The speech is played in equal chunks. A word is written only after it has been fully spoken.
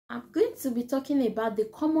I'm going to be talking about the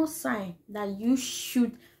common sign that you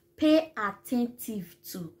should pay attentive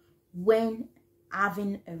to when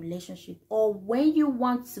having a relationship or when you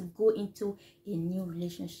want to go into a new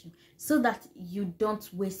relationship, so that you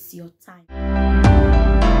don't waste your time.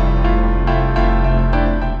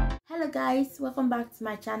 Hello guys, welcome back to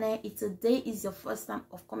my channel. If today is your first time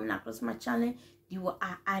of coming across my channel, you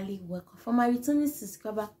are highly welcome. For my returning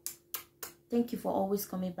subscriber, thank you for always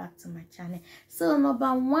coming back to my channel. So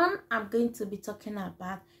number one I'm going to be talking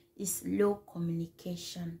about is low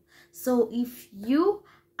communication. So if you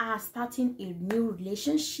are starting a new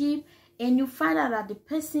relationship and you find out that the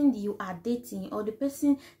person you are dating or the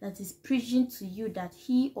person that is preaching to you that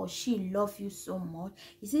he or she loves you so much,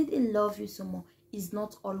 is it they love you so much, is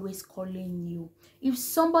not always calling you. If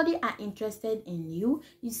somebody are interested in you,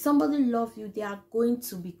 if somebody love you, they are going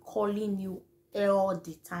to be calling you all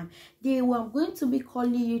the time. They were going to be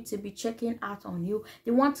calling you to be checking out on you.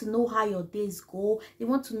 They want to know how your days go. They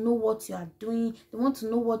want to know what you are doing. They want to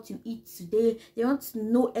know what you eat today. They want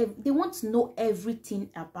to know everything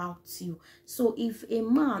about you. So if a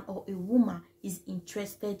man or a woman is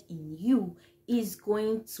interested in you, it's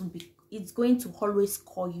going to always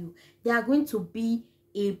call you. They are going to be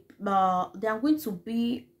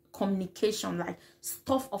communication, like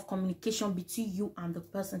stuff of communication between you and the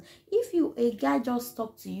person. If a guy just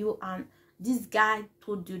talked to you and this guy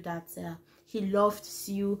told you that he loves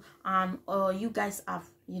you, and you guys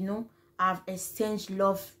have exchanged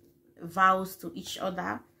love vows to each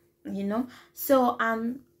other, so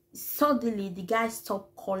and suddenly the guy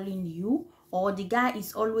stopped calling you, or the guy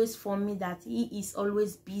is always forming that he is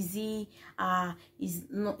always busy,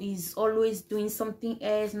 is always doing something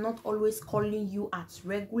else, not always calling you as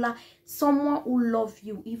regular. Someone who loves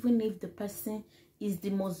you, even if the person is the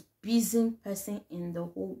most busy person in the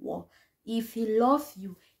whole world, if he loves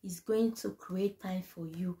you, he's going to create time for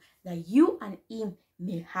you, that you and him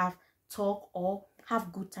may have talk or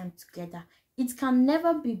have good time together. It can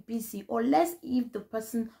never be busy unless if the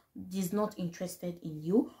person is not interested in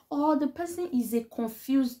you, or the person is a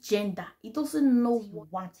confused gender. He doesn't know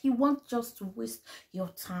what he wants, just to waste your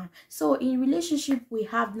time. So in relationship we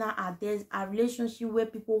have nowadays a relationship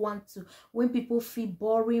where when people feel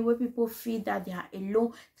boring, when people feel that they are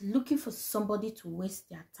alone, they're looking for somebody to waste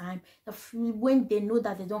their time. When they know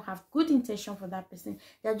that they don't have good intention for that person,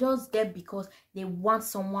 they're just there because they want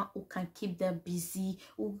someone who can keep them busy,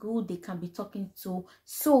 who they can be talking to.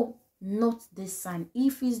 So note this sign.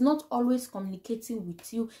 If he's not always communicating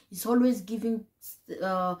with you, he's always giving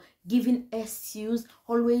excuse,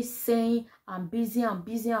 always saying I'm busy,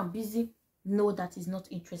 know that he's not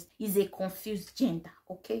interested. He's a confused gender.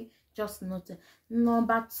 Okay, just note it.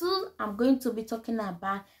 Number two, I'm going to be talking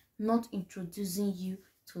about not introducing you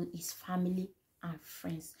to his family and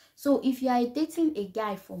friends. So if you are dating a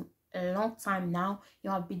guy for a long time now, you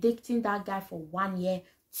have been dating that guy for 1 year,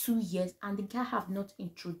 2 years, and the guy have not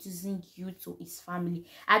introducing you to his family.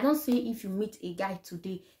 I don't say if you meet a guy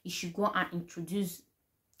today, you should go and introduce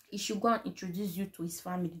you to his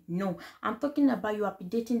family. No, I'm talking about you have been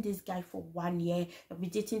dating this guy for 1 year, you've been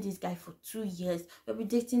dating this guy for 2 years, you've been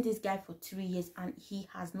dating this guy for 3 years, and he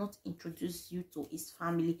has not introduced you to his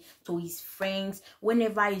family, to his friends.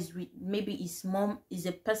 Whenever he's with, maybe his mom is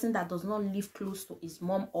a person that does not live close to his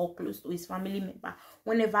mom or close to his family member,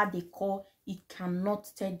 whenever they call, he cannot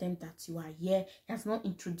tell them that you are here. He has not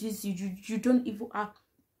introduced you. You don't even have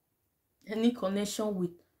any connection with.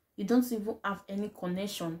 You don't even have any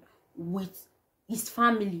connection with his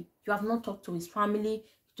family. You have not talked to his family.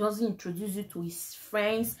 He doesn't introduce you to his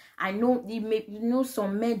friends. I know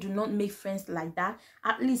some men do not make friends like that.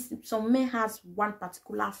 At least some men has one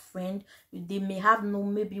particular friend. They may have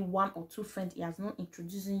maybe 1 or 2 friends. He has not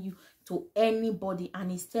introducing you to anybody, and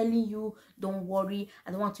he's telling you, don't worry,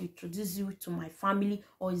 I don't want to introduce you to my family,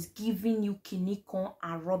 or he's giving you kinikon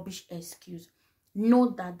and rubbish excuse. Know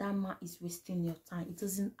that man is wasting your time. It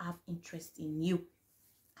doesn't have interest in you.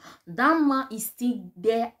 That man is still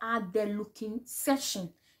there out there looking, searching.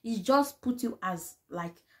 He just put you as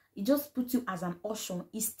an option.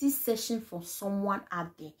 He's still searching for someone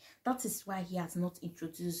out there. That is why he has not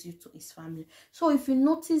introduced you to his family. So if you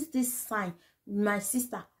notice this sign, my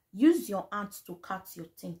sister, use your hands to cut your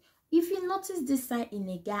thing. If you notice this sign in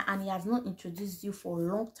a guy and he has not introduced you for a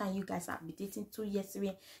long time, you guys have been dating 2 years,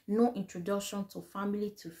 no introduction to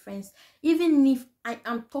family, to friends. Even if I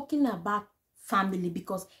am talking about family,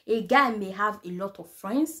 because a guy may have a lot of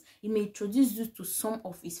friends, he may introduce you to some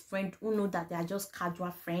of his friends who know that they are just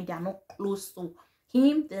casual friends, they are not close to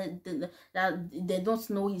him, they don't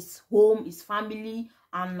know his home, his family,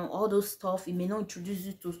 and all those stuff. He may not introduce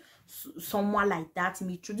you to someone like that. He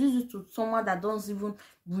may introduce you to someone that doesn't even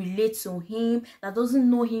relate to him, that doesn't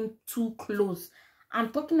know him too close.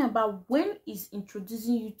 I'm talking about when he's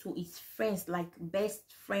introducing you to his friends, like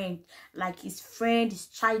best friend, like his friend, his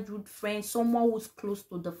childhood friend, someone who's close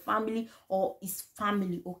to the family or his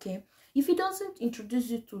family, okay? If he doesn't introduce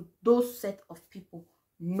you to those set of people,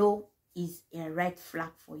 no, is a red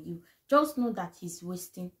flag for you. Just know that he's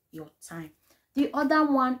wasting your time. The other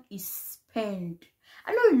one is spend.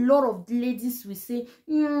 I know a lot of ladies will say,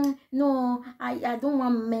 no, I don't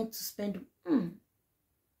want men to spend.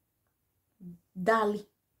 Darling,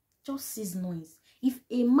 just cease noise. If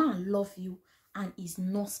a man love you and is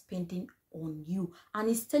not spending on you, and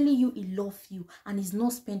is telling you he love you and is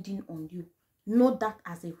not spending on you, know that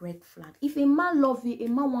as a red flag. If a man love you, a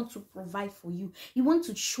man wants to provide for you, he wants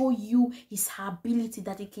to show you his ability,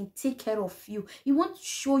 that he can take care of you. He wants to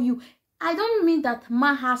show you. I don't mean that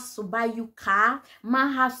man has to buy you car,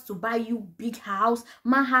 man has to buy you big house,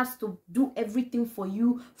 man has to do everything for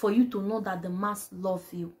you to know that the man love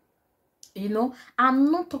you. You know, I'm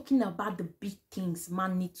not talking about the big things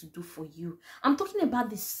man need to do for you. I'm talking about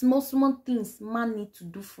the small things man need to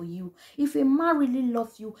do for you. If a man really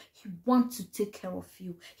loves you, he wants to take care of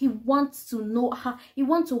you. He wants to know how, he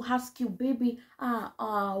wants to ask you, baby,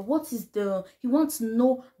 what is the, he wants to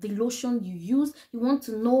know the lotion you use. He wants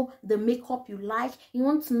to know the makeup you like. He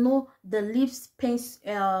wants to know the lips paints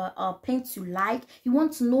you like. He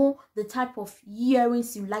wants to know the type of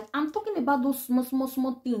earrings you like. I'm talking about those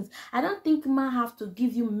small things. I don't think man have to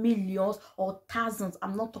give you millions or thousands.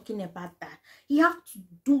 I'm not talking about that. He have to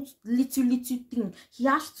do little things. He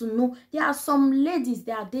has to know. There are some ladies,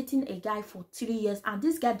 they are dating a guy for 3 years and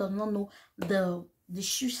this guy does not know the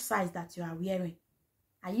shoe size that you are wearing.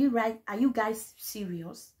 Are you right? Are you guys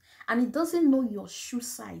serious? And he doesn't know your shoe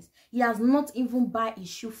size. He has not even buy a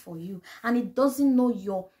shoe for you, and he doesn't know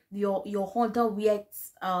your underwear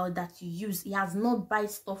that you use. He has not buy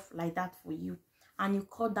stuff like that for you, and you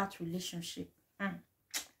call that relationship.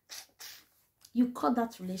 You call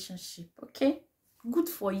that relationship, okay? Good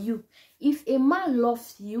for you. If a man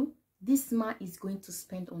loves you, this man is going to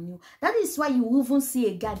spend on you. That is why you will even see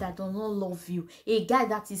a guy that does not love you, a guy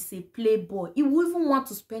that is a playboy. He will even want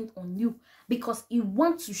to spend on you because he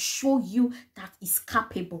wants to show you that he's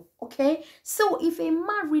capable, okay? So if a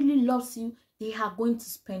man really loves you, they are going to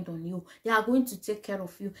spend on you. They are going to take care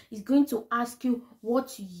of you. He's going to ask you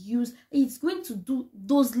what you use. He's going to do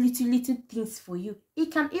those little things for you. He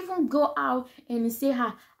can even go out and say,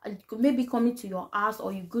 maybe coming to your house,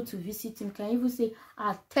 or you go to visit him, can even say,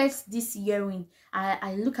 test this earring.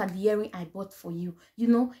 I look at the earring I bought for you. You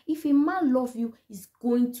know, if a man loves you, he's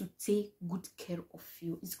going to take good care of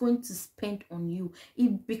you. He's going to spend on you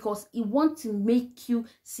because he wants to make you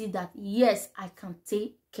see that, yes, I can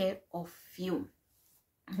take care of you.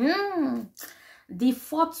 The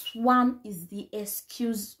fourth one is the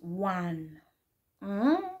excuse one.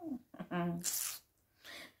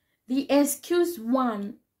 The excuse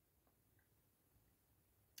one.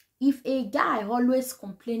 If a guy always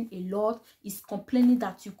complain a lot, is complaining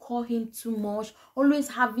that you call him too much, always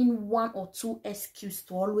having 1 or 2 excuses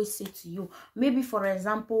to always say to you. Maybe, for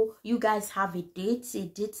example, you guys have a date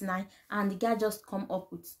night, and the guy just come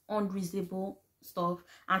up with unreasonable stuff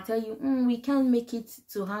and tell you, we can't make it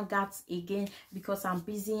to hang out again because I'm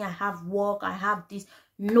busy, I have work, I have this.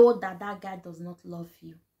 Know that that guy does not love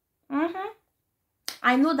you.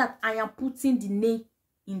 I know that I am putting the name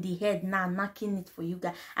in the head now, knocking it for you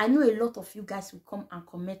guys. I know a lot of you guys will come and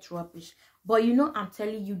comment rubbish, but you know I'm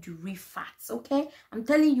telling you the real facts, okay? I'm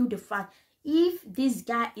telling you the fact. If this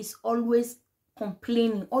guy is always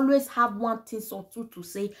complaining, always have 1 thing or 2 to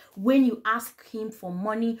say when you ask him for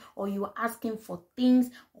money, or you ask him for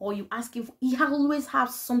things, or you ask him for, he always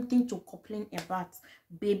have something to complain about.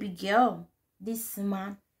 Baby girl, this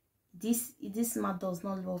man does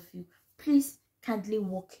not love you. Please kindly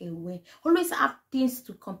walk away. Always have things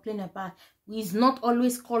to complain about. He's not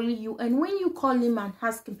always calling you, and when you call him and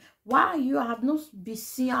ask him why you have not been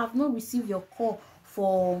seen, I have not received your call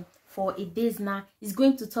for a days now, he's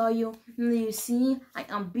going to tell you, you see, I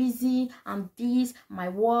am busy, I'm this, my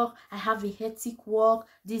work, I have a hectic work,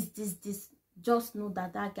 this. Just know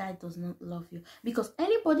that that guy does not love you, because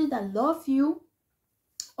anybody that loves you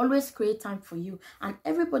always create time for you, and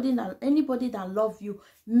anybody that love you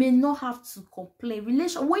may not have to complain.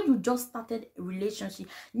 When you just started a relationship,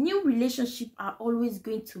 new relationship are always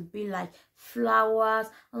going to be like flowers,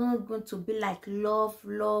 not going to be like love,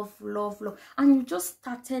 and you just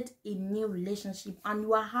started a new relationship and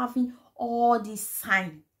you are having all these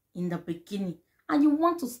signs in the beginning, and you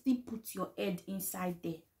want to still put your head inside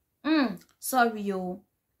there. Sorry, yo.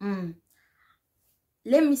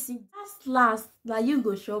 let me see. Last now you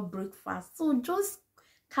go shop breakfast. So just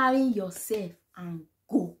carry yourself and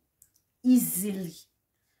go easily.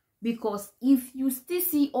 Because if you still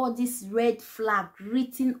see all this red flag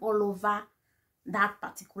written all over that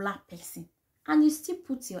particular person, and you still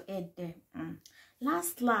put your head there,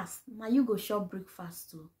 last now you go shop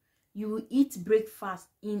breakfast too. You will eat breakfast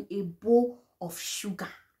in a bowl of sugar,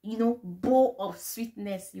 you know, bowl of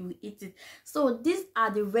sweetness. You will eat it. So these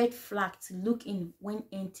are the red flags to look in when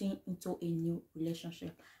entering into a new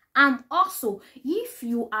relationship. And also, if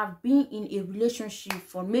you have been in a relationship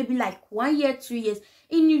for maybe like 1 year, 2 years,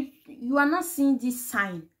 and you are not seeing this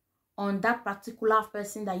sign on that particular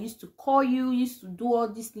person that used to call you, used to do all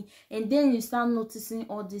these things, and then you start noticing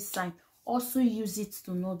all this sign, also use it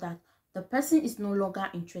to know that the person is no longer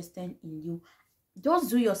interested in you. Just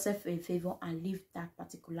do yourself a favor and leave that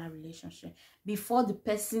particular relationship before the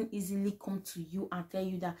person easily come to you and tell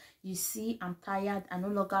you that, you see, I'm tired, I no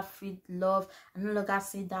longer feel love, I no longer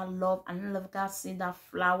see that love, I no longer see that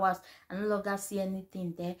flowers, I no longer see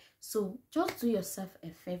anything there. So just do yourself a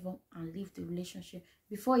favor and leave the relationship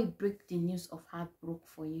before it break the news of heartbreak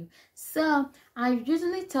for you. So I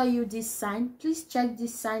usually tell you this sign. Please check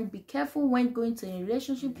this sign. Be careful when going to a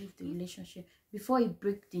relationship. Leave the relationship before it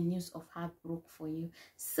break the news of heartbreak for you.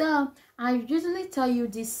 So I usually tell you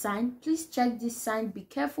this sign. Please check this sign. Be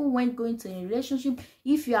careful when going to a relationship.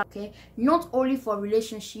 If you are okay, not only for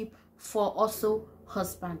relationship, for also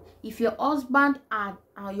husband. If your husband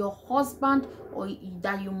or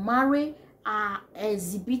that you marry are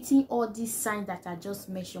exhibiting all these signs that I just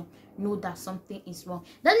mentioned, know that something is wrong.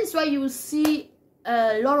 That is why you will see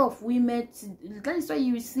a lot of women, that is why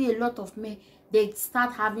you will see a lot of men, they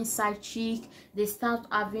start having side chick, they start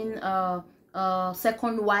having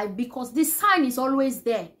second wife, because the sign is always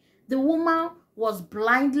there. The woman was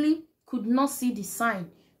blindly could not see the sign.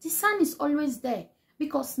 The sign is always there,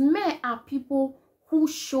 because men are people who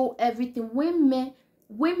show everything. When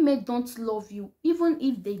men don't love you, even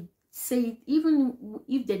if they say it, even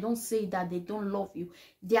if they don't say that they don't love you,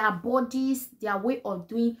 their bodies, their way of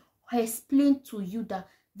doing explain to you that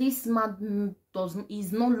this man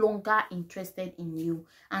is no longer interested in you,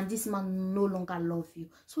 and this man no longer love you.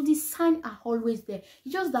 So the signs are always there.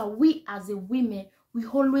 It's just that we as a women, we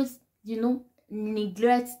always, you know,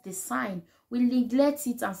 neglect the sign. We neglect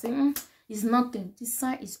it and say, it's nothing. The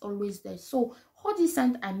sign is always there. So all these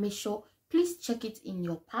signs, I make sure, please check it in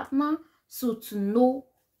your partner, so to know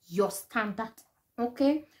your standard.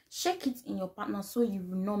 Okay, check it in your partner so you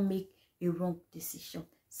will not make a wrong decision.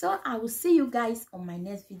 So I will see you guys on my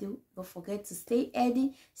next video. Don't forget to stay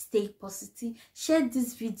healthy, stay positive. Share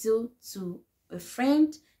this video to a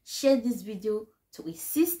friend, share this video to a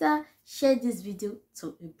sister, share this video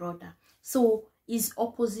to a brother. So is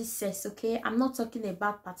opposite sex, okay? I'm not talking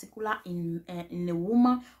about particular in a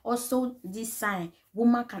woman. Also, this sign,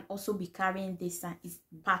 woman can also be carrying this sign, is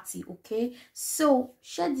party, okay? So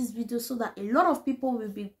share this video so that a lot of people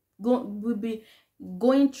will be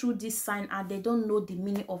going through this sign and they don't know the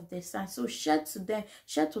meaning of the sign. So share to them,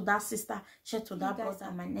 share to that sister, share to that brother.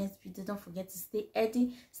 In my next video, don't forget to stay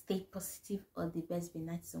healthy, stay positive. All the best. Be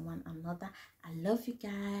nice to one another. I love you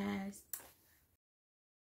guys.